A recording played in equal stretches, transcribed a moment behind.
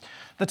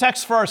The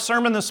text for our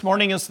sermon this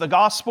morning is the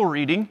gospel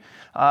reading,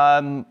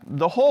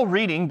 the whole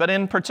reading, but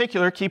in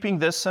particular, keeping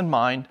this in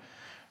mind.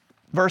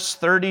 Verse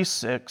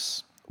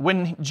 36,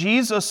 when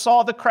Jesus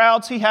saw the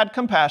crowds, he had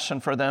compassion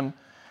for them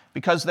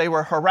because they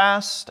were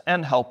harassed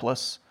and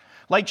helpless,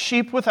 like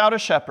sheep without a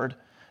shepherd.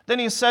 Then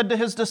he said to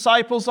his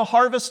disciples, the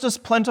harvest is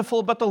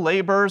plentiful, but the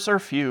laborers are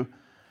few.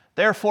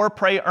 Therefore,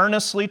 pray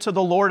earnestly to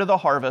the Lord of the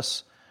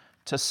harvest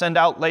to send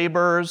out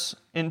laborers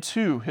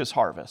into his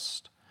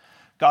harvest.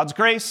 God's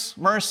grace,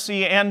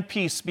 mercy, and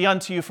peace be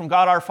unto you from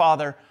God our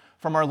Father,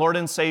 from our Lord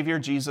and Savior,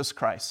 Jesus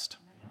Christ.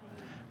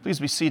 Please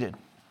be seated.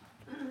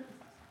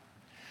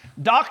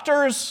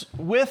 Doctors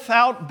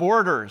Without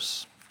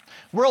Borders,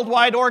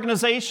 worldwide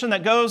organization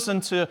that goes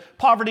into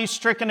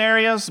poverty-stricken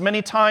areas,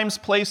 many times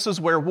places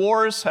where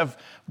wars have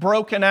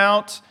broken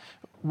out,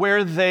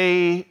 where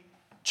they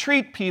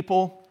treat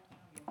people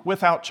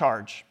without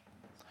charge.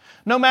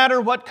 No matter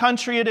what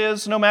country it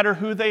is, no matter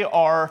who they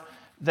are,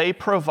 they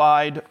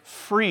provide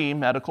free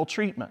medical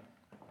treatment.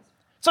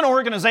 It's an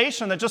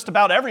organization that just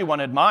about everyone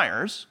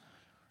admires.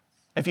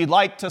 If you'd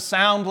like to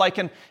sound like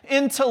an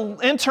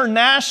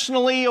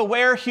internationally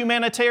aware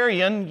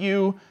humanitarian,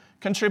 you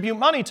contribute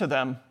money to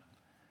them.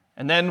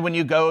 And then when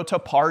you go to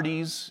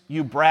parties,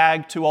 you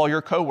brag to all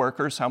your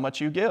coworkers how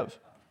much you give.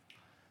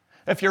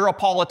 If you're a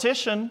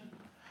politician,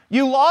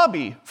 you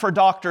lobby for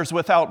Doctors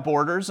Without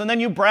Borders, and then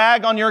you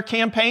brag on your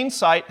campaign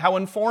site how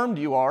informed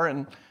you are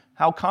and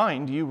how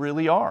kind you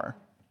really are.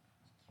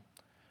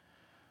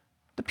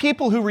 The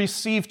people who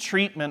receive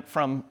treatment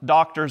from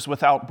Doctors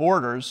Without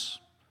Borders,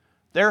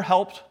 they're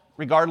helped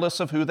regardless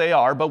of who they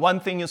are, but one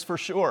thing is for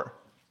sure.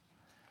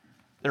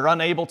 They're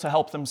unable to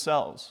help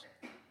themselves.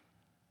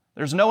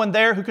 There's no one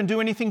there who can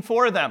do anything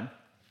for them.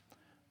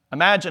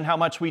 Imagine how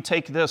much we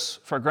take this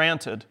for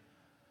granted.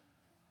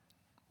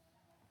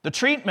 The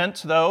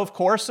treatment, though, of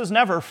course, is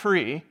never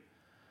free.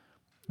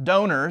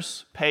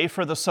 Donors pay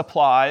for the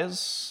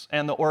supplies,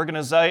 and the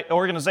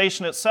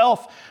organization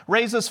itself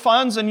raises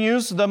funds and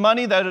uses the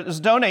money that is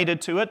donated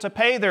to it to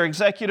pay their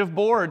executive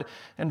board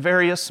and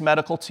various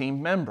medical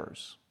team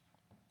members.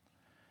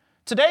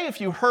 Today, if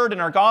you heard in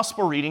our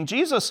gospel reading,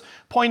 Jesus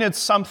pointed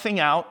something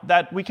out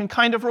that we can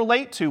kind of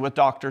relate to with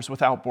Doctors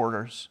Without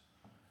Borders.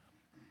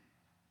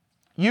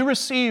 You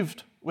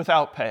received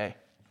without pay,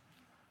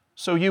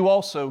 so you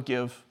also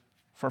give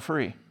for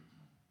free.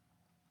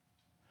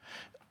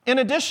 In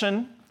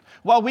addition,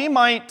 while we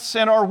might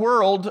in our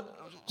world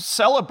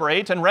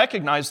celebrate and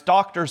recognize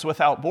Doctors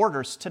Without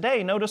Borders,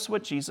 today notice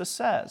what Jesus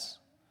says.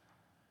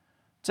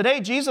 Today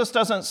Jesus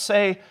doesn't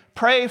say,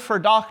 pray for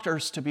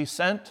doctors to be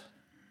sent,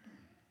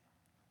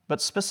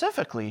 but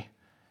specifically,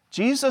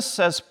 Jesus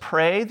says,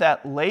 pray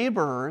that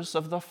laborers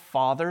of the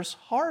Father's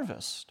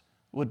harvest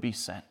would be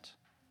sent.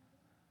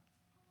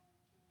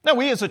 Now,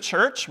 we as a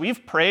church,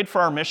 we've prayed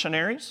for our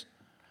missionaries.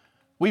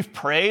 We've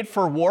prayed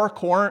for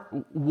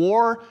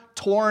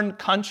war-torn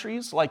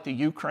countries like the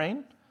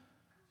Ukraine.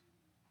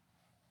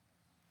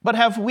 But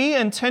have we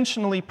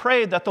intentionally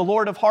prayed that the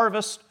Lord of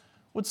harvest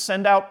would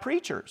send out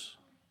preachers?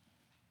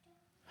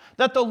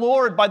 That the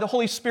Lord, by the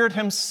Holy Spirit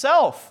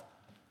himself,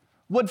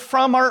 would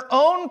from our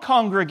own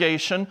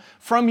congregation,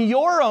 from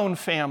your own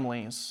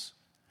families,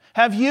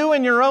 have you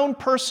in your own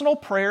personal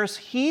prayers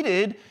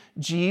heeded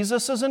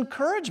Jesus'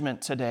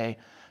 encouragement today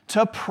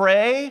to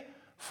pray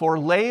for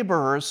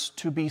laborers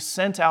to be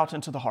sent out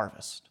into the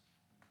harvest?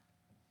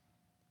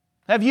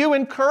 Have you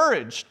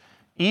encouraged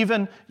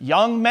even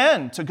young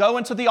men to go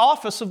into the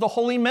office of the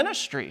holy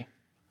ministry?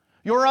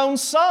 Your own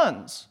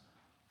sons?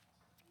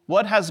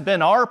 What has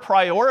been our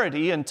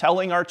priority in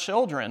telling our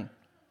children?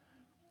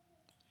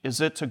 Is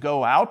it to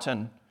go out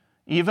and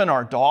even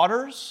our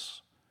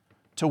daughters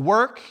to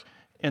work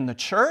in the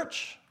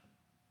church?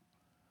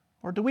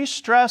 Or do we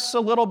stress a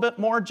little bit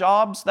more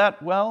jobs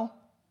that, well,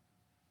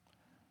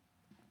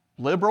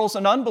 liberals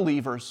and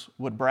unbelievers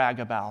would brag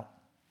about?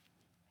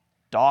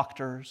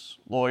 Doctors,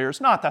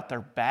 lawyers, not that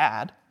they're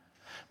bad.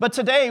 But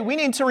today we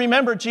need to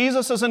remember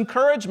Jesus'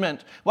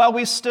 encouragement while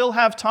we still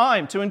have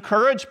time to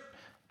encourage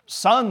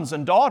sons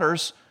and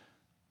daughters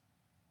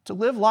to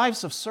live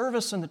lives of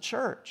service in the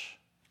church,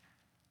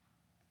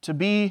 to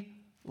be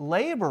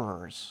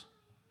laborers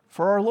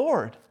for our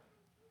Lord.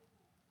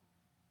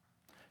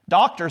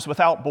 Doctors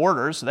Without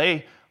Borders,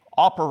 they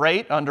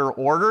operate under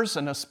orders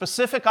and a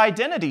specific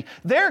identity.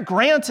 They're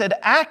granted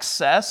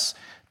access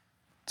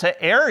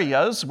to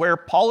areas where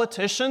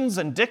politicians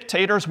and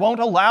dictators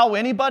won't allow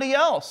anybody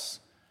else.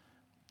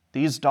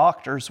 These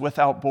Doctors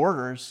Without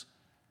Borders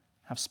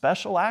have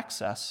special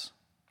access.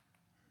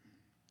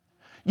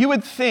 You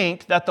would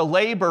think that the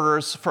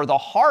laborers for the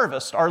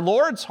harvest, our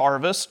Lord's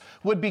harvest,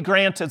 would be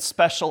granted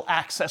special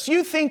access.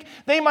 You think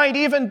they might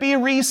even be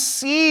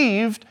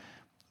received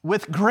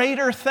with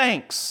greater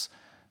thanks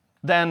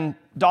than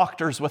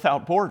Doctors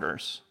Without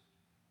Borders.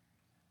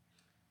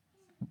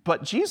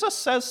 But Jesus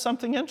says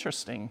something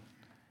interesting.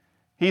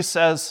 He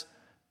says,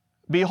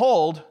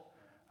 behold,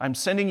 I'm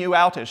sending you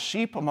out as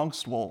sheep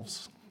amongst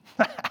wolves.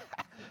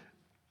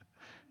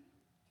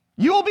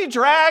 You will be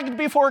dragged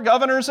before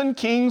governors and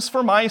kings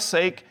for my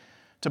sake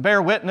to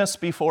bear witness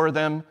before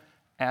them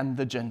and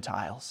the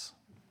Gentiles.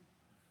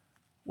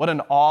 What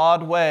an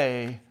odd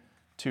way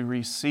to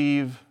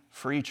receive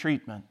free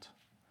treatment.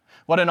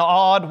 What an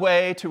odd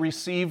way to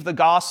receive the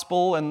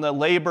gospel and the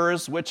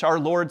labors which our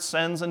Lord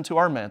sends into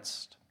our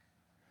midst.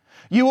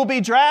 You will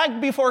be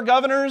dragged before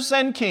governors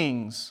and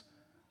kings.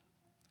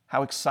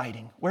 How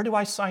exciting. Where do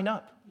I sign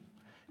up?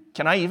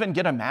 Can I even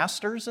get a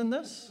master's in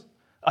this?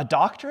 A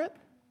doctorate?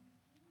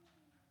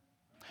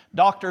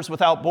 Doctors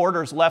Without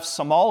Borders left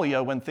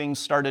Somalia when things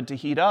started to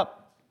heat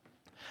up.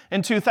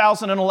 In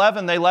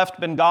 2011, they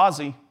left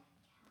Benghazi.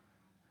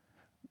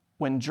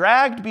 When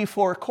dragged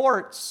before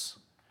courts,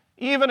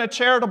 even a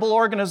charitable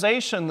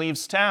organization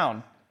leaves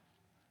town.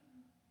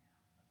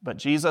 But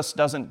Jesus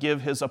doesn't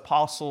give his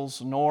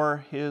apostles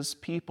nor his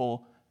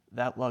people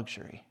that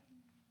luxury.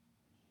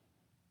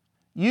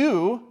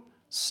 You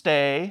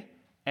stay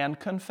and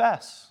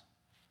confess.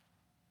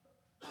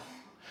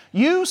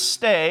 You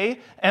stay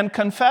and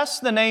confess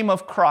the name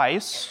of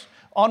Christ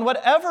on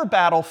whatever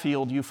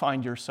battlefield you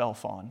find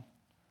yourself on,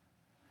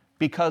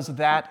 because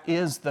that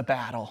is the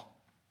battle.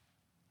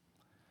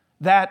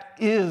 That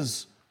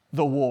is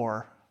the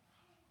war.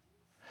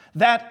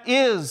 That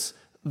is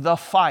the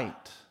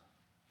fight.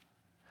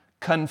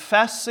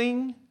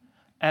 Confessing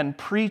and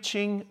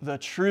preaching the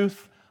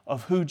truth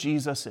of who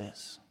Jesus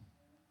is.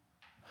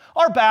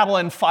 Our battle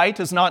and fight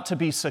is not to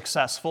be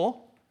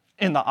successful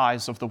in the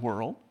eyes of the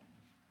world,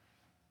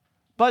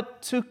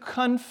 but to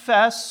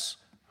confess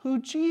who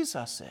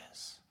Jesus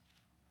is.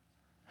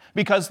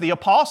 Because the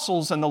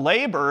apostles and the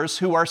laborers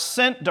who are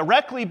sent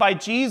directly by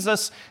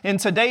Jesus in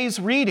today's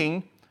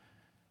reading,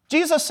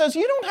 Jesus says,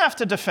 you don't have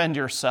to defend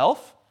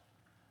yourself.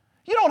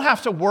 You don't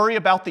have to worry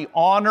about the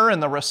honor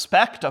and the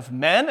respect of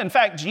men. In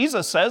fact,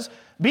 Jesus says,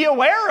 be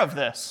aware of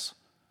this.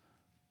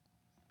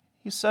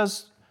 He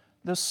says,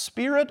 the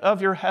Spirit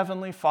of your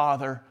heavenly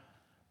Father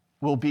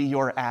will be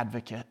your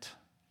advocate.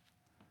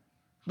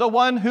 The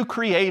one who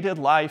created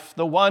life,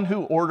 the one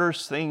who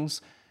orders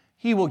things,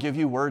 he will give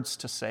you words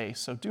to say,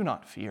 so do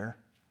not fear.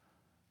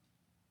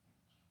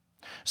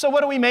 So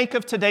what do we make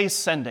of today's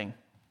sending?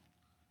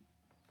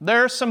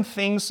 There are some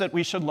things that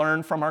we should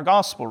learn from our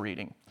gospel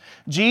reading.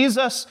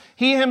 Jesus,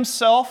 he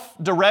himself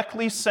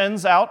directly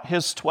sends out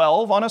his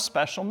 12 on a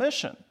special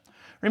mission.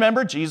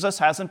 Remember, Jesus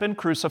hasn't been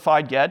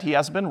crucified yet. He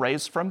hasn't been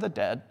raised from the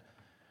dead.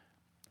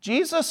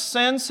 Jesus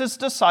sends his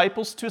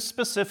disciples to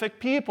specific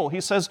people.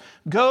 He says,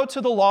 go to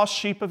the lost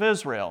sheep of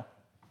Israel.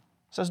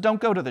 He says,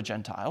 don't go to the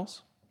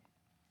Gentiles.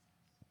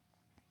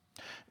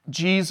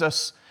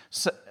 Jesus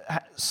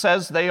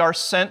says they are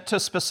sent to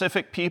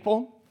specific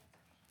people.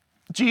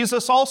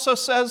 Jesus also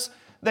says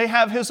they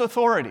have his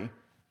authority.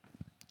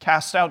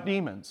 Cast out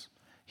demons,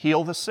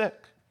 heal the sick.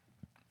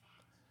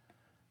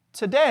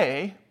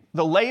 Today,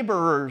 the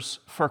laborers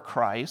for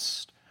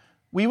Christ,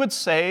 we would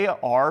say,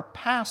 are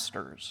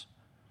pastors.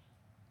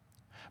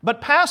 But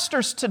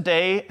pastors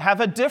today have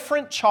a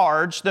different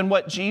charge than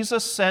what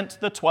Jesus sent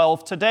the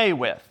 12 today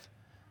with.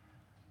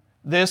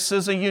 This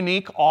is a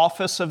unique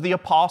office of the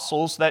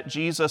apostles that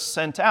Jesus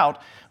sent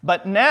out.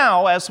 But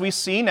now, as we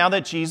see, now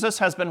that Jesus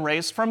has been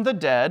raised from the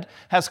dead,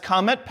 has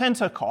come at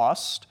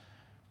Pentecost,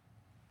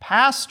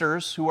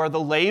 pastors, who are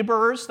the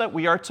laborers that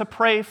we are to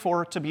pray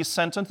for to be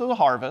sent into the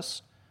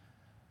harvest,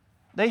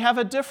 they have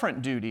a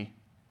different duty.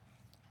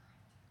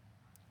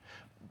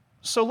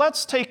 So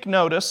let's take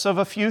notice of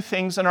a few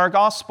things in our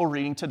gospel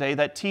reading today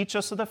that teach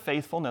us of the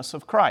faithfulness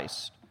of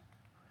Christ,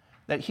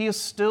 that he is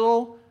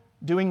still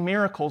doing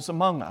miracles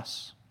among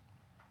us.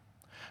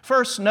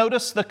 First,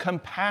 notice the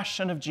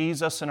compassion of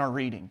Jesus in our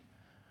reading.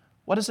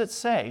 What does it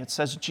say? It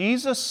says,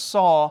 Jesus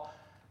saw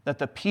that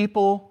the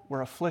people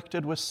were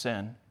afflicted with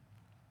sin.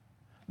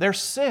 They're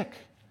sick.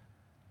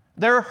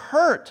 They're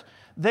hurt.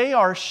 They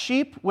are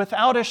sheep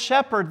without a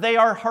shepherd. They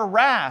are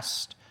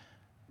harassed,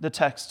 the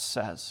text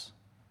says.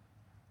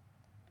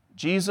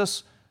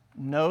 Jesus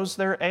knows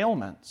their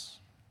ailments.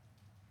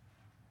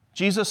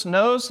 Jesus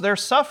knows their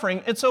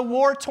suffering. It's a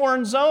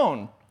war-torn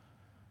zone.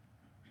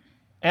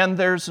 And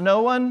there's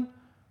no one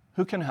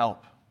who can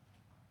help.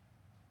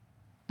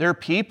 There are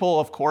people,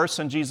 of course,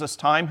 in Jesus'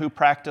 time who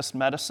practiced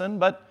medicine,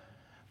 but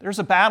there's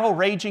a battle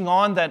raging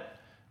on that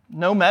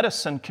no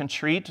medicine can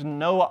treat and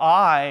no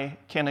eye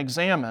can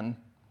examine.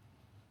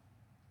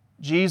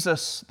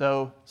 Jesus,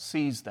 though,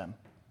 sees them.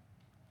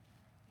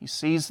 He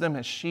sees them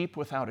as sheep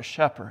without a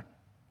shepherd.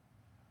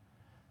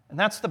 And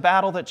that's the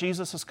battle that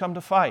Jesus has come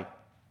to fight.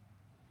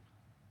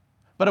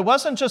 But it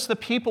wasn't just the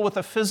people with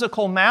the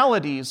physical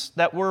maladies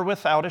that were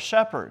without a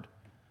shepherd.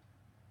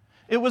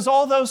 It was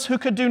all those who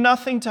could do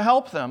nothing to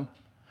help them.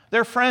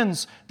 Their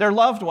friends, their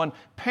loved one,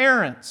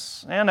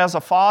 parents. And as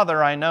a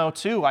father, I know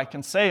too, I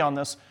can say on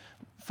this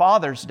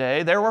Father's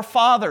Day, there were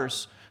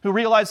fathers who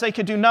realized they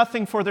could do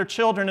nothing for their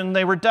children and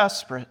they were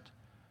desperate.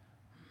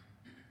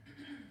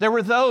 There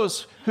were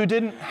those who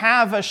didn't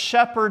have a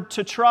shepherd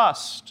to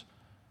trust,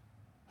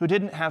 who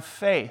didn't have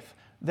faith.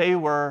 They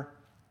were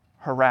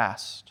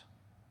harassed.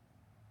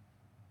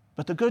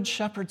 But the Good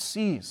Shepherd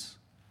sees.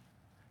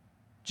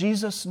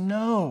 Jesus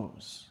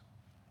knows.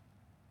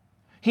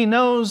 He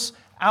knows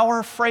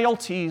our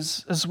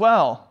frailties as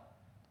well.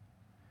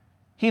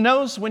 He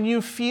knows when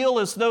you feel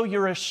as though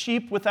you're a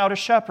sheep without a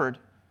shepherd.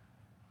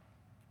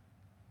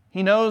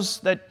 He knows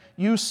that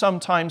you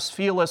sometimes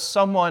feel as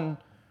someone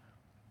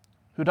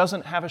who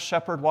doesn't have a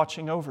shepherd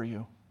watching over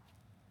you.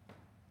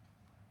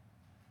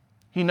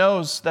 He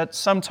knows that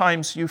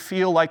sometimes you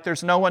feel like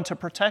there's no one to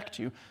protect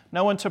you,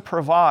 no one to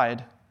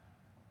provide.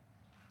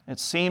 It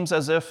seems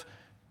as if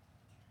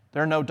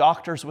there are no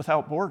doctors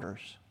without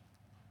borders.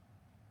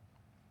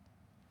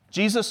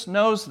 Jesus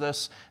knows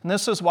this, and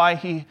this is why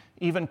he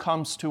even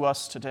comes to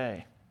us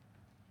today.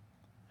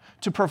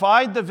 To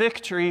provide the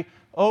victory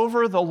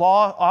over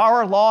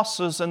our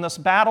losses in this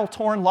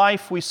battle-torn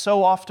life we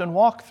so often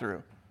walk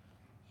through.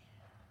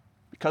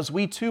 Because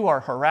we too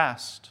are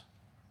harassed.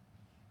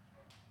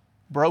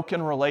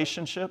 Broken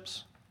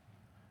relationships.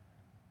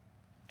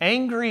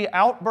 Angry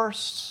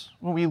outbursts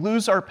when we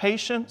lose our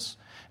patience.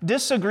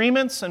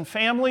 Disagreements in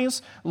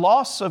families.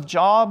 Loss of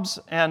jobs,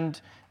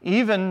 and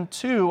even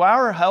too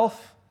our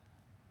health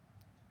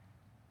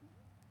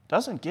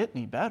doesn't get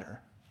any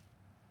better.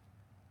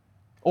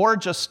 Or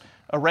just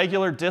a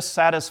regular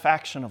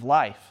dissatisfaction of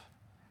life.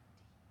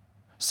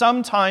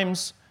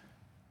 Sometimes,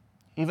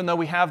 even though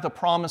we have the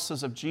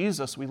promises of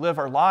Jesus, we live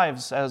our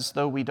lives as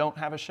though we don't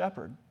have a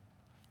shepherd.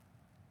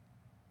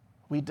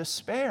 We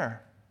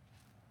despair.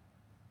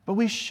 But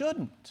we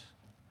shouldn't.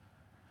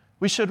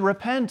 We should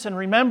repent and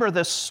remember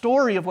this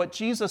story of what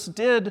Jesus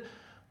did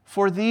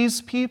for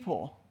these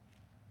people.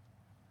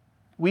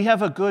 We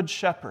have a good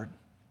shepherd.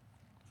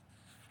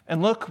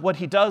 And look what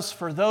he does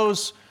for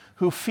those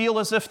who feel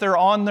as if they're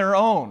on their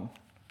own.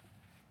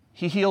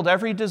 He healed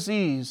every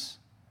disease,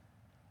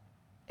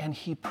 and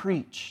he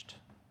preached.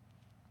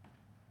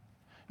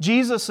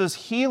 Jesus'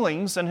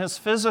 healings and his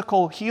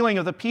physical healing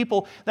of the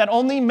people that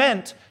only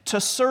meant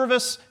to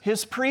service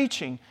his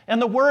preaching.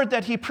 And the word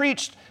that he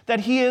preached,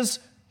 that he is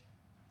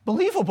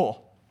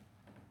believable.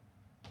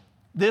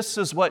 This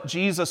is what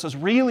Jesus is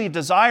really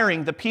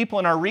desiring the people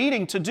in our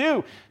reading to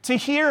do, to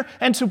hear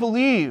and to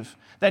believe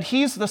that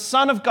he's the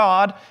Son of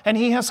God and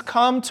he has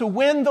come to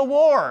win the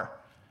war.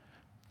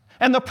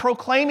 And the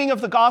proclaiming of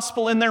the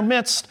gospel in their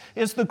midst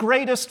is the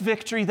greatest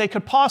victory they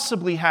could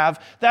possibly have.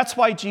 That's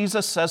why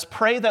Jesus says,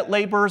 pray that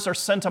laborers are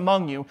sent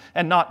among you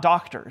and not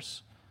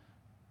doctors.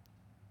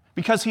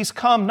 Because he's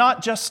come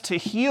not just to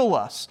heal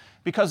us,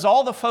 because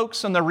all the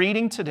folks in the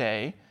reading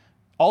today,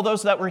 all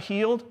those that were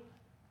healed,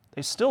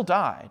 they still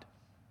died.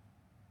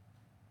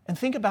 And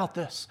think about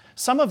this.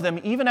 Some of them,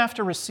 even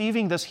after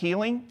receiving this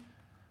healing,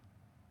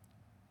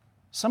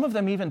 some of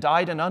them even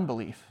died in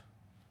unbelief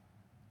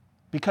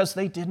because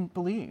they didn't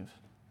believe.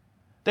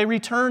 They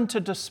returned to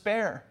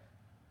despair.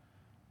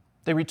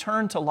 They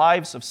returned to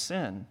lives of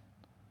sin.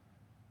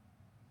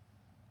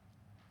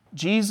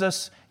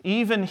 Jesus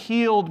even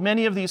healed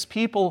many of these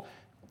people,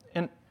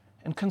 and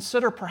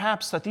consider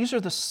perhaps that these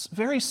are the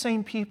very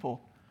same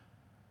people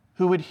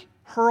who would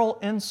hurl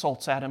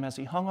insults at him as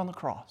he hung on the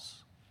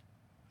cross.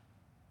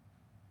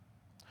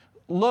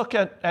 Look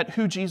at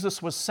who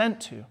Jesus was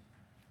sent to.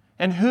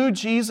 And who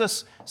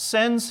Jesus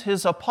sends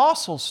his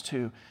apostles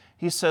to.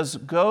 He says,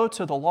 go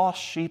to the lost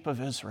sheep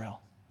of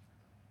Israel.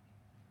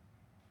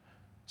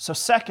 So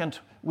second,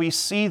 we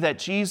see that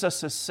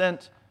Jesus is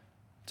sent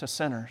to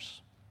sinners.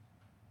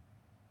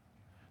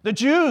 The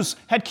Jews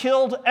had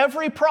killed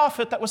every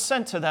prophet that was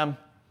sent to them,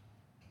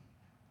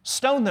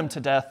 stoned them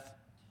to death.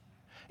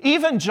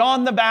 Even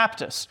John the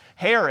Baptist,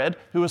 Herod,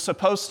 who was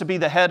supposed to be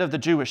the head of the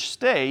Jewish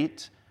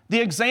state, the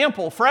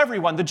example for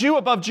everyone, the Jew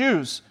above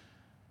Jews,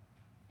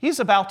 he's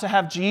about to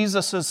have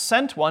Jesus'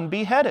 sent one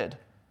beheaded.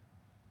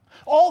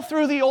 All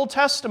through the Old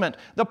Testament,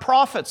 the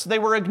prophets, they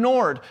were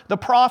ignored. The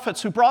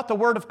prophets who brought the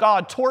word of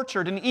God,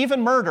 tortured and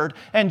even murdered.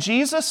 And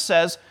Jesus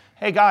says,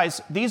 hey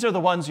guys, these are the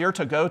ones you're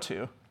to go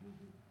to.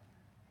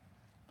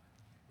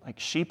 Like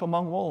sheep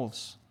among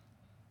wolves.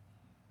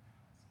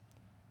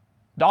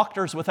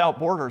 Doctors without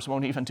borders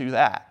won't even do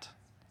that.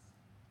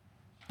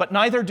 But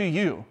neither do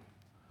you.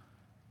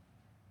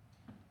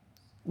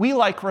 We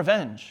like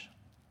revenge.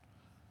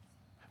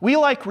 We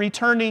like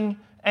returning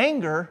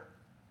anger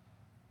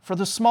for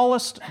the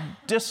smallest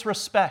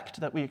disrespect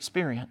that we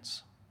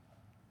experience.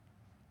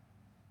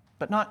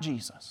 But not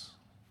Jesus.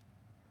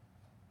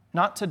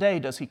 Not today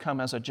does he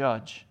come as a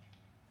judge.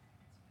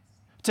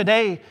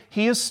 Today,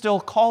 he is still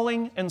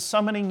calling and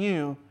summoning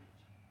you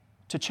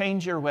to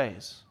change your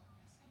ways,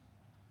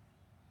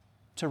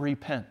 to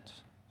repent,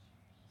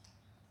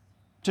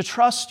 to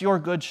trust your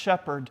good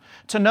shepherd,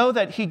 to know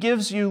that he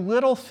gives you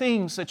little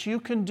things that you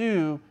can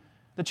do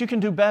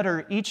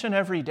better each and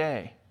every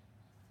day,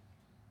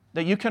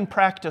 that you can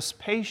practice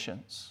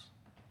patience,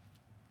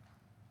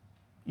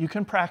 you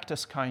can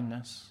practice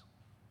kindness.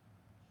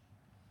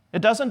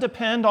 It doesn't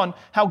depend on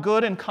how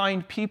good and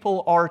kind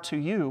people are to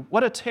you.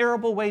 What a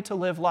terrible way to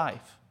live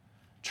life,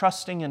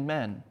 trusting in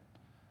men.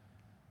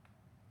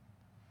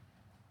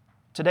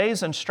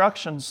 Today's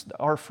instructions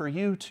are for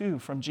you too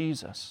from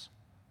Jesus.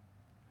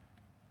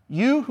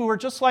 You who are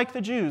just like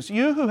the Jews,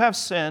 you who have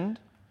sinned,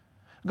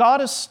 God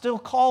is still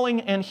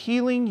calling and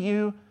healing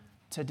you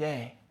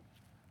today.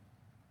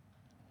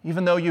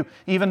 even though you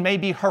even may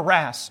be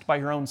harassed by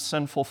your own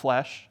sinful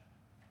flesh.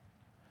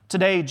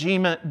 Today,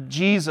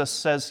 Jesus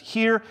says,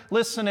 hear,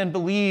 listen, and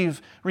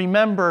believe.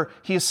 Remember,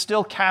 He is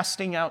still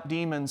casting out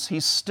demons.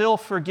 He's still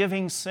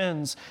forgiving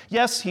sins.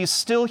 Yes, He's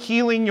still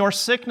healing your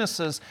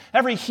sicknesses.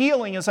 Every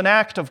healing is an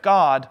act of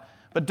God,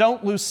 but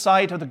don't lose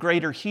sight of the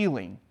greater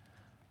healing,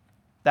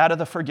 that of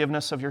the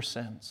forgiveness of your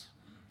sins.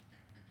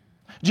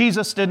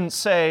 Jesus didn't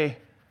say,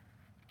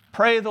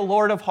 pray the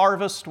Lord of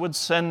harvest would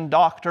send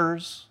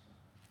doctors.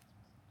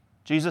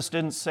 Jesus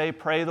didn't say,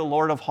 pray the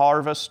Lord of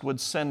harvest would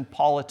send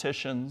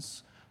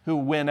politicians who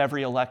win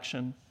every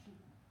election.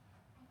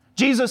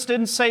 Jesus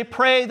didn't say,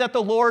 pray that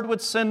the Lord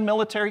would send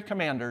military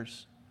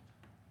commanders.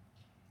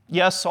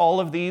 Yes, all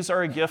of these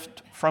are a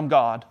gift from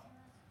God.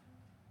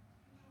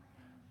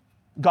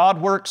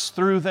 God works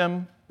through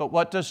them, but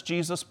what does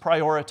Jesus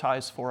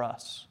prioritize for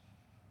us?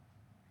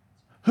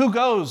 Who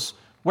goes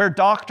where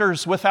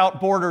Doctors Without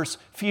Borders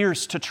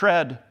fears to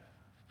tread?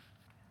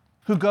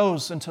 Who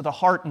goes into the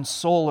heart and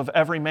soul of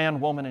every man,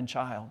 woman, and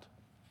child?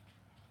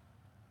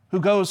 Who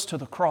goes to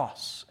the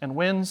cross and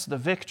wins the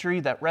victory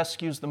that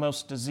rescues the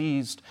most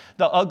diseased,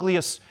 the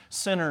ugliest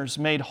sinners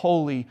made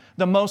holy,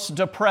 the most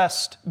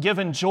depressed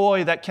given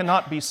joy that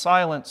cannot be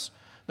silenced,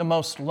 the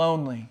most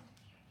lonely,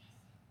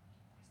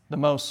 the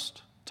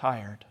most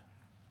tired?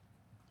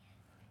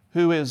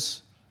 Who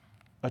is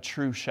a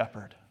true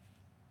shepherd?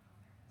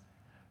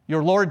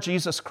 Your Lord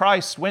Jesus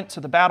Christ went to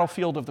the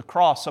battlefield of the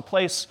cross, a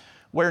place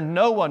where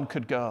no one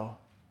could go.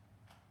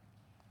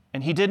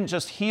 And He didn't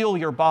just heal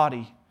your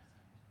body,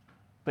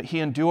 but He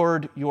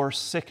endured your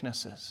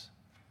sicknesses.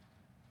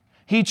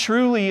 He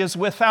truly is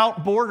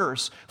without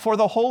borders, for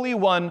the Holy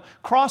One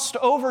crossed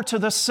over to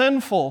the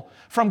sinful,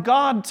 from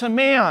God to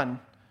man,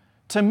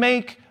 to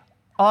make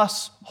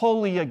us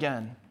holy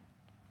again.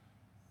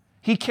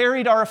 He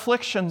carried our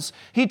afflictions.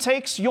 He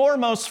takes your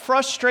most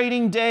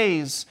frustrating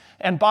days,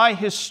 and by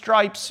His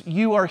stripes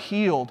you are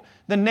healed.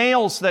 The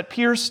nails that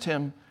pierced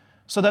Him,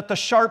 so that the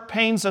sharp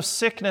pains of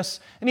sickness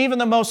and even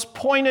the most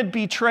pointed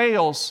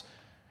betrayals,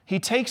 He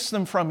takes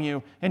them from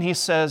you and He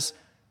says,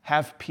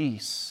 have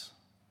peace.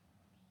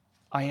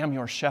 I am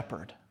your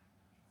shepherd.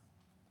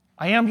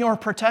 I am your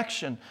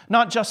protection,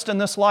 not just in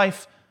this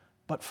life,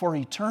 but for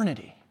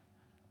eternity.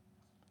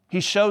 He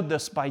showed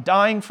this by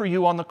dying for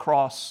you on the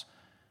cross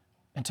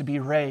and to be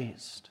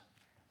raised,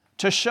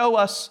 to show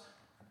us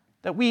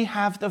that we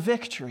have the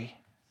victory,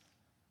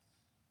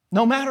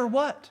 no matter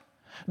what.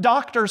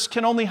 Doctors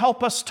can only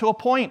help us to a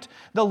point.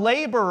 The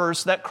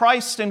laborers that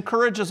Christ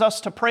encourages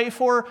us to pray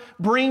for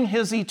bring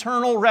His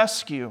eternal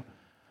rescue,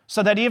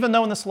 so that even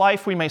though in this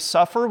life we may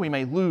suffer, we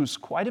may lose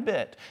quite a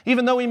bit,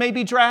 even though we may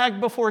be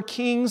dragged before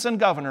kings and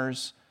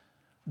governors,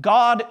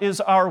 God is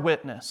our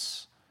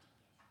witness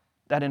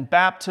that in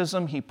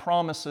baptism He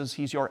promises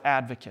He's your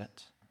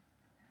advocate.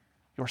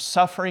 Your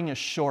suffering is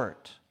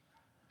short,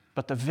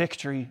 but the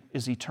victory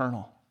is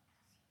eternal.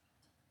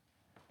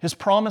 His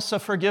promise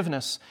of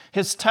forgiveness,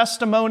 His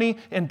testimony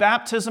in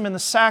baptism and the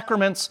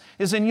sacraments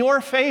is in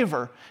your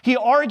favor. He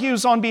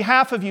argues on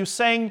behalf of you,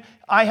 saying,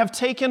 I have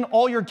taken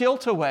all your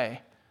guilt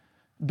away.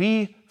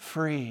 Be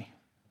free.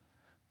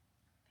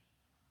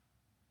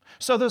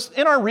 So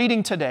in our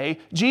reading today,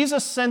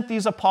 Jesus sent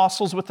these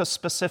apostles with a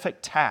specific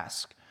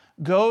task.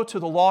 Go to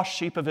the lost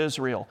sheep of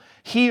Israel.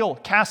 Heal,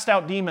 cast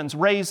out demons,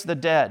 raise the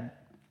dead.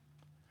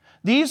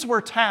 These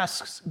were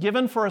tasks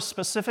given for a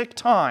specific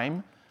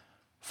time,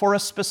 for a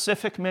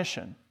specific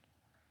mission.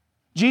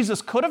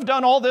 Jesus could have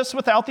done all this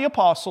without the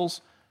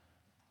apostles,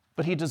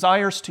 but He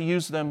desires to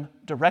use them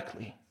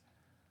directly.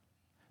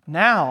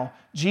 Now,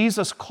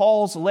 Jesus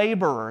calls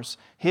laborers,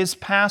 His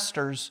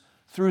pastors,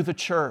 through the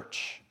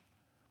church,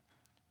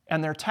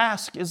 and their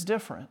task is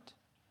different.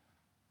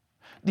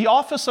 The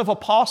office of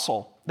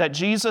apostle that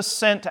Jesus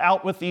sent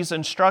out with these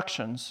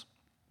instructions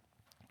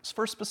is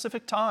for a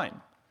specific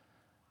time.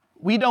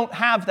 We don't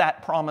have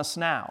that promise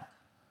now.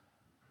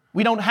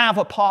 We don't have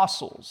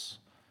apostles.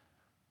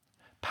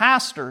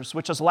 Pastors,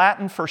 which is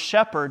Latin for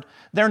shepherd,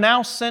 they're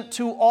now sent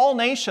to all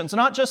nations,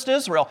 not just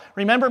Israel.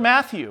 Remember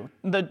Matthew,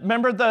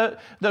 remember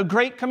the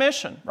Great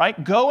Commission,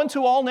 right? Go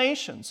into all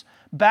nations,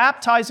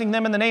 baptizing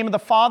them in the name of the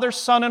Father,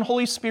 Son, and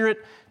Holy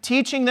Spirit,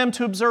 teaching them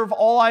to observe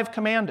all I've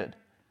commanded.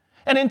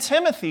 And in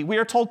Timothy, we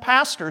are told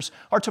pastors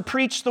are to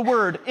preach the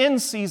word in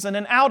season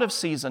and out of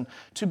season,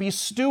 to be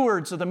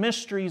stewards of the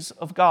mysteries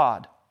of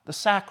God, the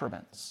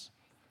sacraments.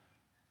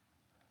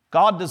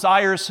 God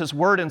desires His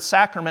word and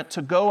sacrament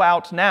to go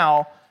out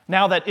now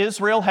that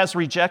Israel has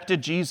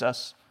rejected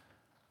Jesus.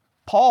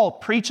 Paul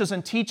preaches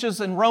and teaches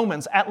in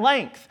Romans at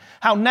length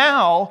how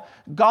now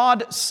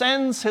God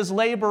sends His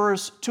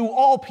laborers to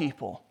all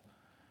people.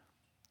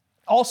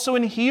 Also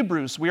in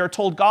Hebrews, we are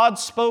told God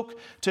spoke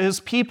to His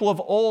people of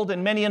old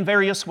in many and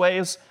various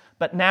ways,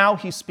 but now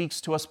He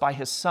speaks to us by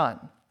His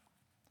Son.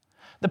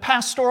 The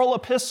pastoral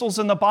epistles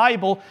in the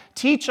Bible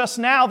teach us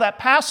now that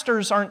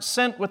pastors aren't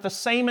sent with the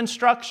same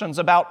instructions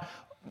about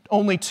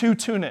only 2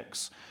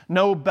 tunics,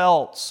 no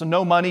belts,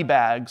 no money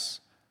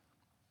bags,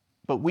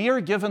 but we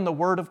are given the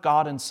Word of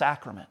God in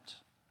sacrament.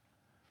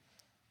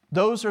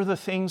 Those are the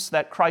things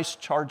that Christ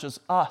charges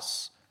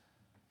us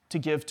to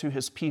give to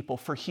his people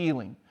for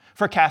healing,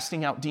 for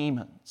casting out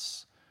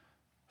demons,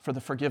 for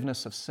the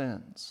forgiveness of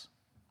sins.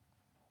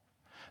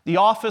 The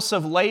office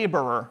of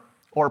laborer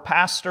or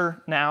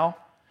pastor now,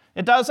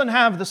 it doesn't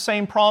have the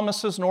same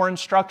promises nor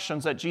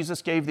instructions that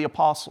Jesus gave the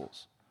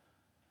apostles.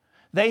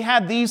 They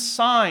had these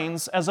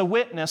signs as a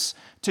witness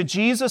to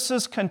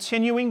Jesus'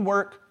 continuing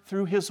work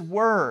through his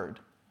word.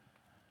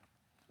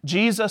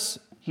 Jesus,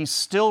 he's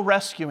still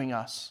rescuing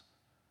us.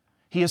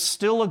 He is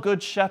still a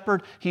good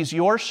shepherd. He's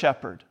your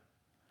shepherd.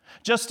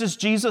 Just as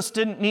Jesus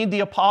didn't need the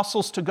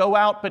apostles to go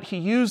out, but he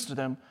used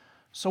them,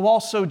 so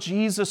also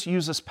Jesus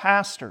uses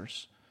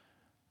pastors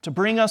to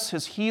bring us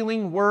his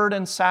healing word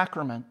and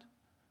sacrament.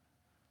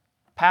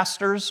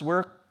 Pastors,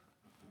 we're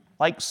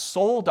like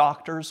soul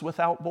doctors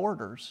without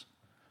borders.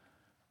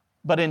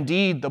 But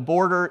indeed, the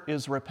border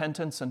is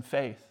repentance and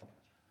faith.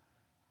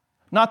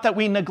 Not that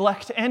we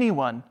neglect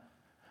anyone,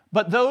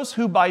 but those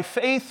who by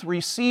faith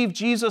receive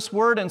Jesus'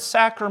 word and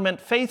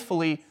sacrament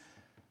faithfully,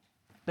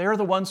 they're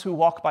the ones who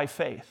walk by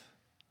faith.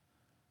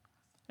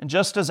 And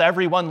just as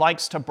everyone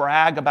likes to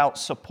brag about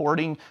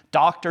supporting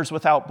Doctors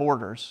Without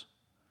Borders,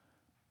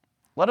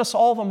 let us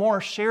all the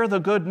more share the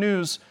good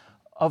news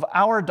of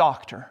our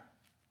doctor,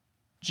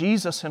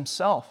 Jesus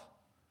himself,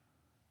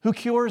 who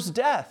cures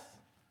death,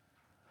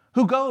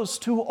 who goes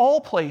to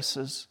all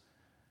places,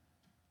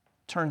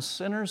 turns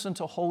sinners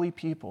into holy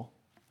people,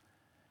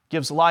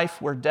 gives life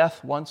where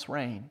death once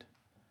reigned.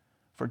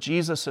 For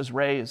Jesus is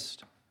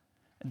raised,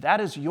 and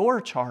that is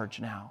your charge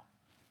now,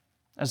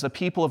 as the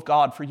people of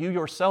God, for you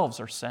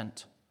yourselves are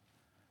sent.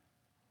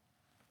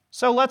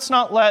 So let's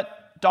not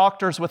let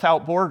Doctors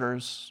Without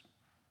Borders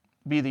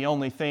be the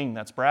only thing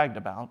that's bragged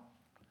about.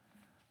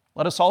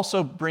 Let us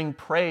also bring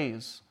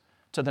praise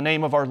to the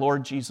name of our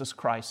Lord Jesus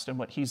Christ and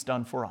what he's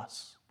done for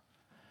us.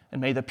 And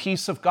may the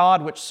peace of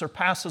God, which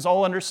surpasses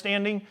all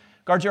understanding,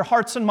 guard your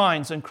hearts and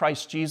minds in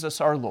Christ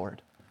Jesus our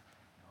Lord.